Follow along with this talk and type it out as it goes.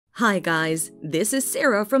Hi guys, this is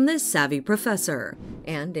Sarah from the Savvy Professor,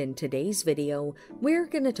 and in today's video, we're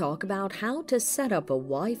going to talk about how to set up a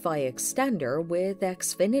Wi-Fi extender with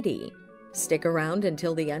Xfinity. Stick around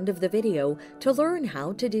until the end of the video to learn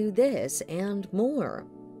how to do this and more.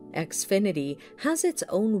 Xfinity has its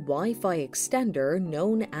own Wi-Fi extender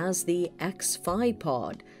known as the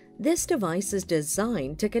xFi-pod. This device is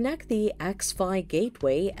designed to connect the xFi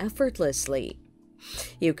gateway effortlessly.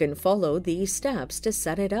 You can follow these steps to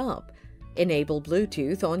set it up. Enable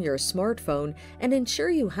Bluetooth on your smartphone and ensure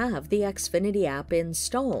you have the Xfinity app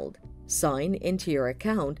installed. Sign into your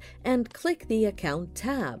account and click the Account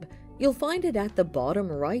tab. You'll find it at the bottom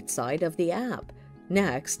right side of the app.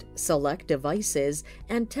 Next, select Devices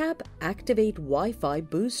and tap Activate Wi-Fi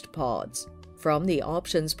Boost Pods. From the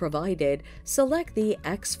options provided, select the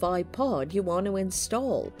xFi-pod you want to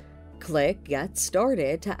install. Click Get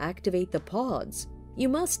Started to activate the pods. You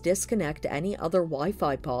must disconnect any other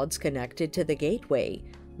Wi-Fi pods connected to the gateway.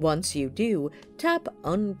 Once you do, tap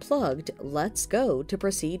Unplugged Let's Go to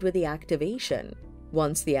proceed with the activation.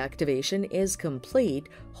 Once the activation is complete,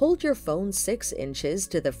 hold your phone 6 inches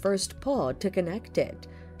to the first pod to connect it.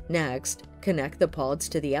 Next, connect the pods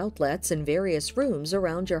to the outlets in various rooms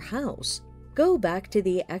around your house. Go back to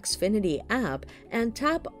the Xfinity app and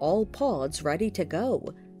tap All Pods Ready to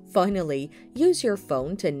Go. Finally, use your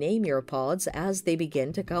phone to name your pods as they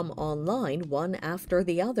begin to come online one after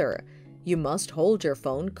the other. You must hold your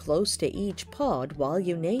phone close to each pod while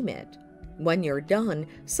you name it. When you're done,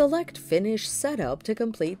 select Finish Setup to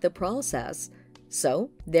complete the process. So,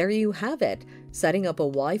 there you have it. Setting up a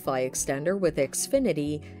Wi-Fi extender with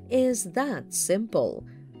Xfinity is that simple.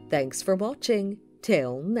 Thanks for watching.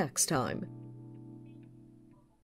 Till next time.